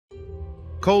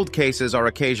Cold cases are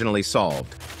occasionally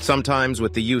solved, sometimes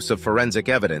with the use of forensic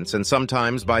evidence and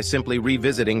sometimes by simply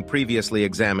revisiting previously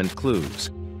examined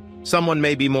clues. Someone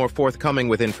may be more forthcoming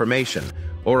with information,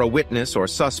 or a witness or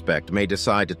suspect may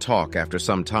decide to talk after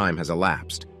some time has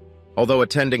elapsed. Although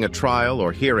attending a trial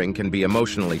or hearing can be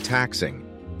emotionally taxing,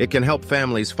 it can help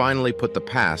families finally put the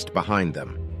past behind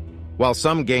them. While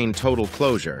some gain total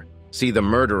closure, see the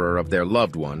murderer of their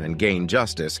loved one and gain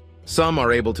justice, some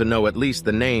are able to know at least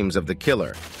the names of the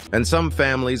killer, and some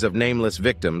families of nameless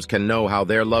victims can know how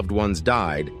their loved ones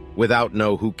died without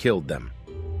know who killed them.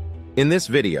 In this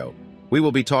video, we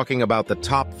will be talking about the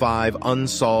top 5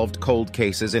 unsolved cold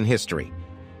cases in history.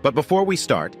 But before we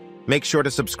start, make sure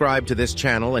to subscribe to this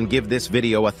channel and give this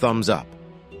video a thumbs up.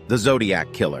 The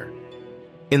Zodiac Killer.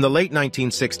 In the late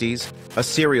 1960s, a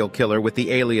serial killer with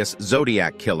the alias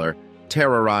Zodiac Killer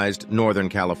terrorized Northern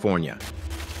California.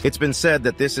 It's been said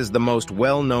that this is the most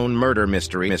well-known murder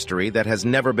mystery that has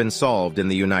never been solved in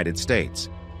the United States.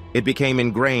 It became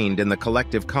ingrained in the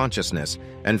collective consciousness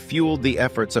and fueled the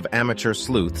efforts of amateur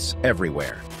sleuths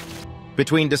everywhere.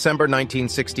 Between December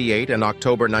 1968 and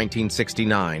October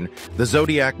 1969, the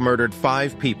Zodiac murdered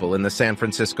 5 people in the San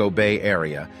Francisco Bay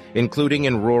Area, including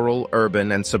in rural,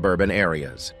 urban, and suburban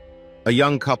areas. A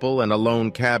young couple and a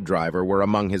lone cab driver were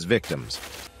among his victims.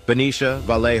 Benicia,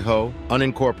 Vallejo,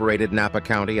 unincorporated Napa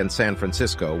County, and San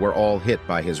Francisco were all hit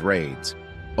by his raids.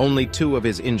 Only 2 of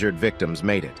his injured victims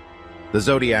made it. The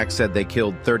Zodiac said they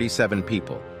killed 37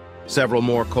 people. Several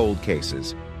more cold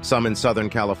cases, some in Southern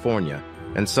California,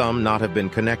 and some not have been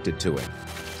connected to it.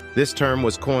 This term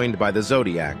was coined by the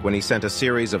Zodiac when he sent a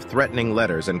series of threatening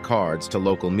letters and cards to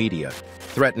local media,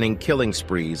 threatening killing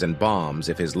sprees and bombs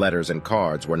if his letters and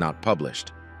cards were not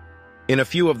published. In a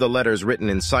few of the letters written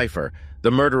in cipher,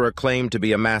 the murderer claimed to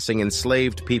be amassing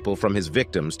enslaved people from his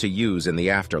victims to use in the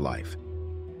afterlife.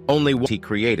 Only what he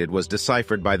created was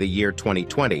deciphered by the year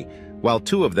 2020, while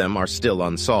 2 of them are still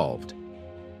unsolved.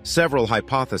 Several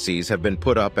hypotheses have been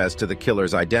put up as to the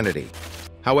killer's identity.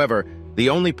 However, the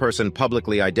only person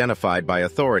publicly identified by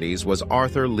authorities was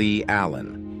Arthur Lee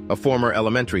Allen, a former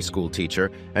elementary school teacher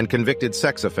and convicted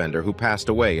sex offender who passed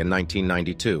away in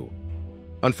 1992.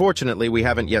 Unfortunately, we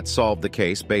haven't yet solved the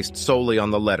case based solely on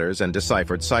the letters and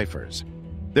deciphered ciphers.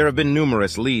 There have been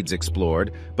numerous leads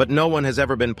explored, but no one has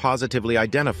ever been positively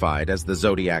identified as the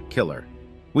Zodiac Killer.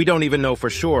 We don't even know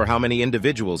for sure how many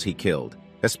individuals he killed,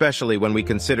 especially when we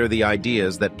consider the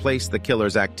ideas that place the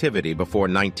killer's activity before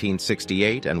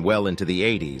 1968 and well into the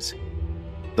 80s.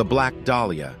 The Black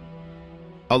Dahlia.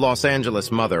 A Los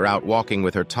Angeles mother out walking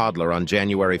with her toddler on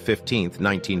January 15,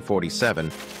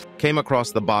 1947, came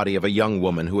across the body of a young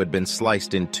woman who had been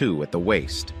sliced in 2 at the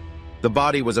waist. The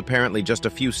body was apparently just a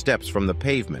few steps from the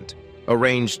pavement,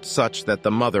 arranged such that the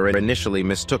mother initially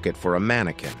mistook it for a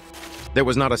mannequin. There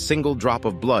was not a single drop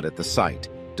of blood at the site,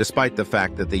 despite the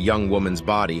fact that the young woman's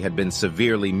body had been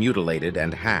severely mutilated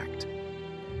and hacked.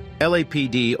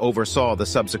 LAPD oversaw the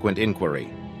subsequent inquiry.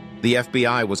 The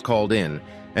FBI was called in,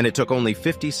 and it took only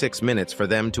 56 minutes for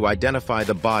them to identify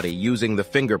the body using the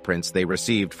fingerprints they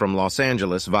received from Los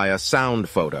Angeles via sound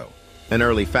photo, an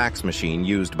early fax machine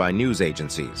used by news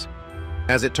agencies.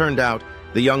 As it turned out,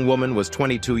 the young woman was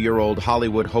 22-year-old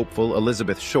Hollywood hopeful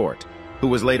Elizabeth Short, who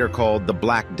was later called the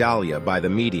Black Dahlia by the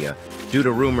media due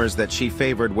to rumors that she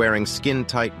favored wearing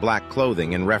skin-tight black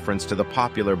clothing in reference to the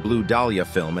popular Blue Dahlia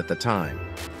film at the time.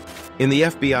 In the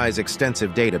FBI's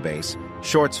extensive database,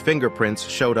 Short's fingerprints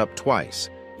showed up twice.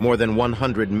 More than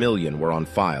 100 million were on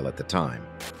file at the time.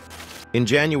 In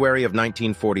January of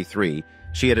 1943,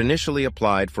 she had initially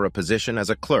applied for a position as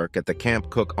a clerk at the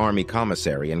Camp Cook Army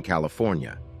Commissary in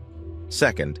California.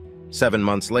 Second, 7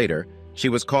 months later, she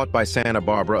was caught by Santa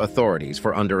Barbara authorities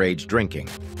for underage drinking.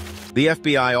 The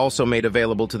FBI also made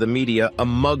available to the media a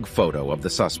mug photo of the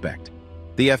suspect.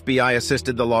 The FBI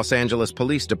assisted the Los Angeles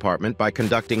Police Department by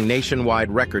conducting nationwide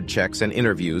record checks and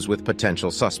interviews with potential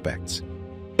suspects.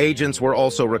 Agents were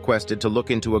also requested to look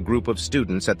into a group of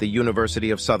students at the University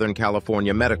of Southern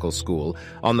California Medical School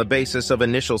on the basis of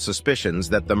initial suspicions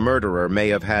that the murderer may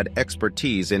have had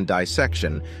expertise in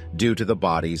dissection due to the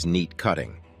body's neat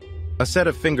cutting. A set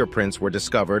of fingerprints were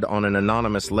discovered on an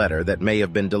anonymous letter that may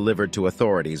have been delivered to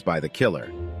authorities by the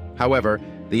killer. However,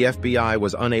 the FBI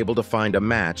was unable to find a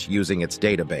match using its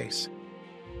database.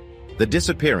 The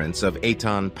disappearance of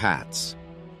Eitan Patz.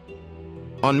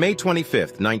 On May 25,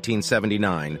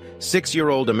 1979,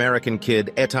 6-year-old American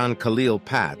kid Eitan Khalil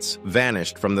Patz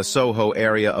vanished from the Soho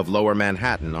area of Lower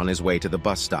Manhattan on his way to the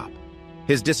bus stop.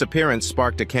 His disappearance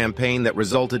sparked a campaign that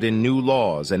resulted in new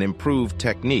laws and improved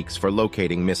techniques for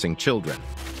locating missing children.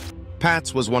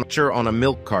 Pats was one on a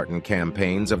milk carton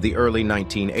campaigns of the early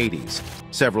 1980s,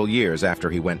 several years after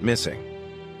he went missing.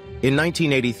 In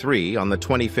 1983, on the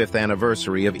 25th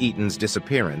anniversary of Eaton's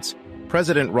disappearance,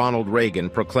 President Ronald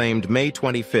Reagan proclaimed May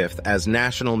 25th as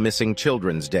National Missing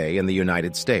Children's Day in the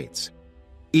United States.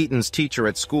 Eaton's teacher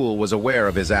at school was aware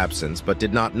of his absence but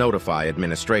did not notify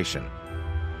administration.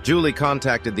 Julie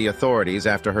contacted the authorities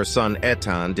after her son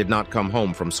Etan did not come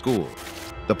home from school.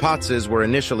 The Patzes were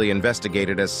initially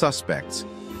investigated as suspects,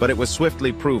 but it was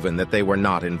swiftly proven that they were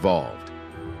not involved.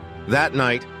 That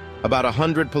night, about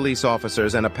 100 police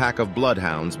officers and a pack of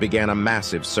bloodhounds began a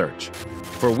massive search.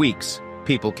 For weeks,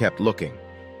 people kept looking.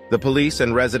 The police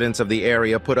and residents of the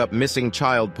area put up missing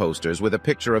child posters with a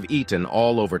picture of Eaton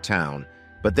all over town,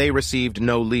 but they received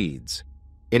no leads.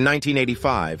 In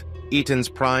 1985, Eaton's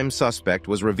prime suspect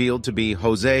was revealed to be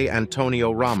Jose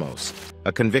Antonio Ramos,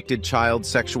 a convicted child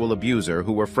sexual abuser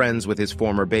who were friends with his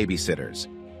former babysitters.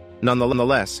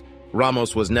 Nonetheless,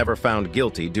 Ramos was never found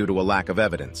guilty due to a lack of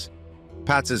evidence.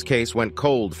 Patz's case went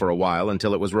cold for a while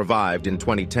until it was revived in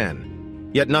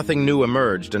 2010. Yet nothing new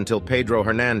emerged until Pedro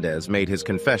Hernandez made his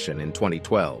confession in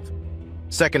 2012.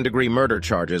 Second-degree murder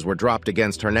charges were dropped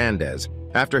against Hernandez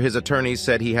after his attorneys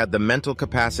said he had the mental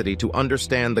capacity to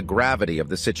understand the gravity of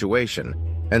the situation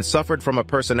and suffered from a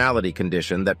personality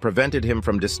condition that prevented him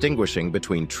from distinguishing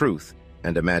between truth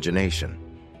and imagination.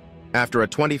 After a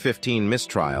 2015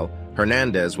 mistrial,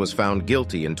 Hernandez was found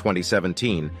guilty in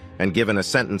 2017 and given a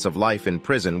sentence of life in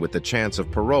prison with the chance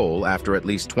of parole after at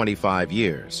least 25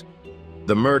 years.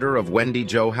 The murder of Wendy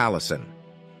Jo Hallison.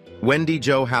 Wendy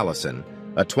Jo Hallison,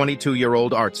 a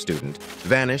 22-year-old art student,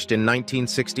 vanished in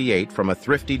 1968 from a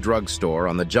thrifty drugstore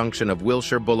on the junction of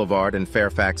Wilshire Boulevard and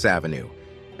Fairfax Avenue,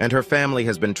 and her family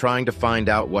has been trying to find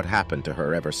out what happened to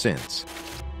her ever since.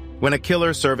 When a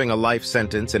killer serving a life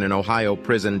sentence in an Ohio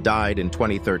prison died in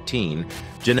 2013,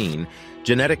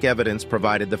 genetic evidence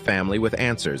provided the family with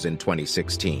answers in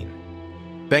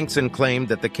 2016. Bengtson claimed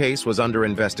that the case was under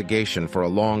investigation for a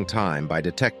long time by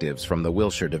detectives from the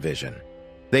Wilshire Division.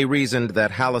 They reasoned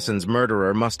that Hallison's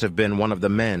murderer must have been one of the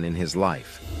men in his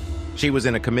life. She was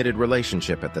in a committed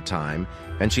relationship at the time,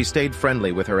 and she stayed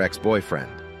friendly with her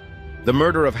ex-boyfriend. The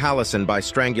murder of Hallison by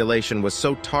strangulation was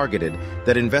so targeted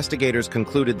that investigators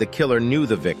concluded the killer knew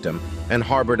the victim and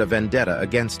harbored a vendetta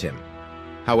against him.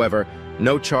 However,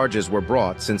 no charges were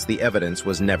brought since the evidence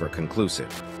was never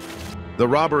conclusive. The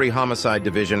Robbery Homicide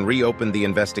Division reopened the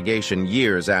investigation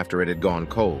years after it had gone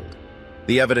cold.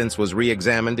 The evidence was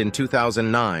re-examined in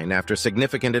 2009 after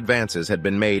significant advances had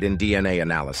been made in DNA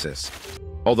analysis.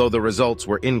 Although the results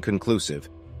were inconclusive,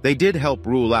 they did help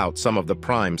rule out some of the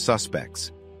prime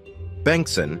suspects.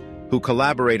 Bengtson, who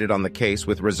collaborated on the case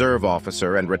with Reserve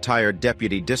Officer and retired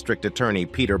Deputy District Attorney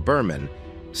Peter Berman,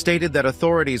 stated that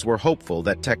authorities were hopeful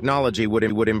that technology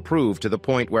would improve to the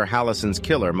point where Hallison's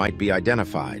killer might be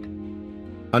identified.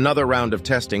 Another round of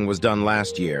testing was done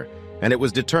last year, and it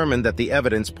was determined that the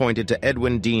evidence pointed to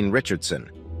Edwin Dean Richardson,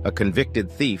 a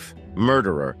convicted thief,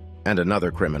 murderer, and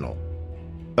another criminal.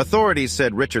 Authorities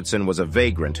said Richardson was a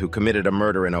vagrant who committed a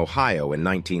murder in Ohio in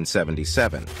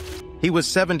 1977. He was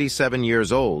 77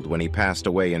 years old when he passed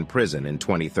away in prison in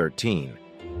 2013.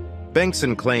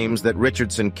 Bengtson claims that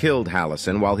Richardson killed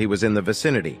Hallison while he was in the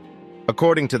vicinity.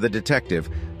 According to the detective,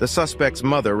 the suspect's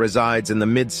mother resides in the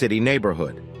Mid-City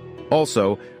neighborhood.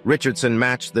 Also, Richardson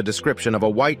matched the description of a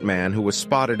white man who was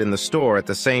spotted in the store at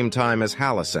the same time as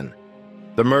Hallison.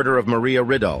 The murder of Maria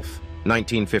Ridulph,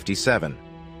 1957.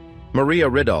 Maria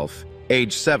Ridulph,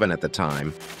 age 7 at the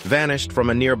time, vanished from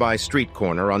a nearby street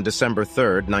corner on December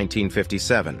 3,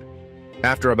 1957.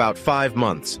 After about 5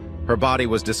 months, her body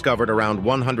was discovered around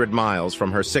 100 miles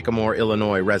from her Sycamore,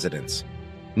 Illinois residence.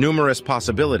 Numerous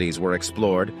possibilities were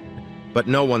explored, but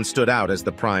no one stood out as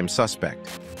the prime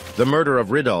suspect. The murder of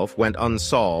Ridulph went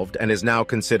unsolved and is now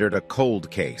considered a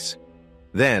cold case.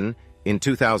 Then, in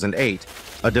 2008,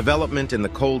 a development in the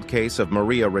cold case of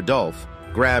Maria Ridulph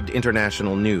grabbed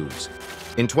international news.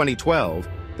 In 2012,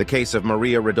 the case of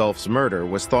Maria Ridulph's murder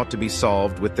was thought to be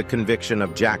solved with the conviction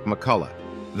of Jack McCullough,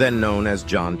 then known as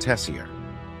John Tessier.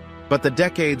 But the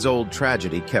decades-old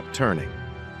tragedy kept turning.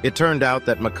 It turned out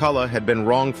that McCullough had been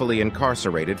wrongfully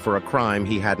incarcerated for a crime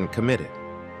he hadn't committed.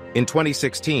 In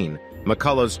 2016,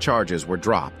 McCullough's charges were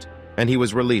dropped, and he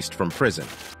was released from prison.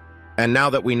 And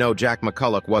now that we know Jack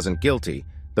McCullough wasn't guilty,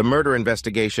 the murder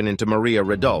investigation into Maria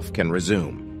Ridulph can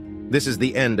resume. This is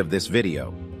the end of this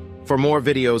video. For more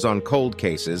videos on cold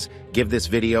cases, give this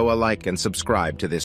video a like and subscribe to this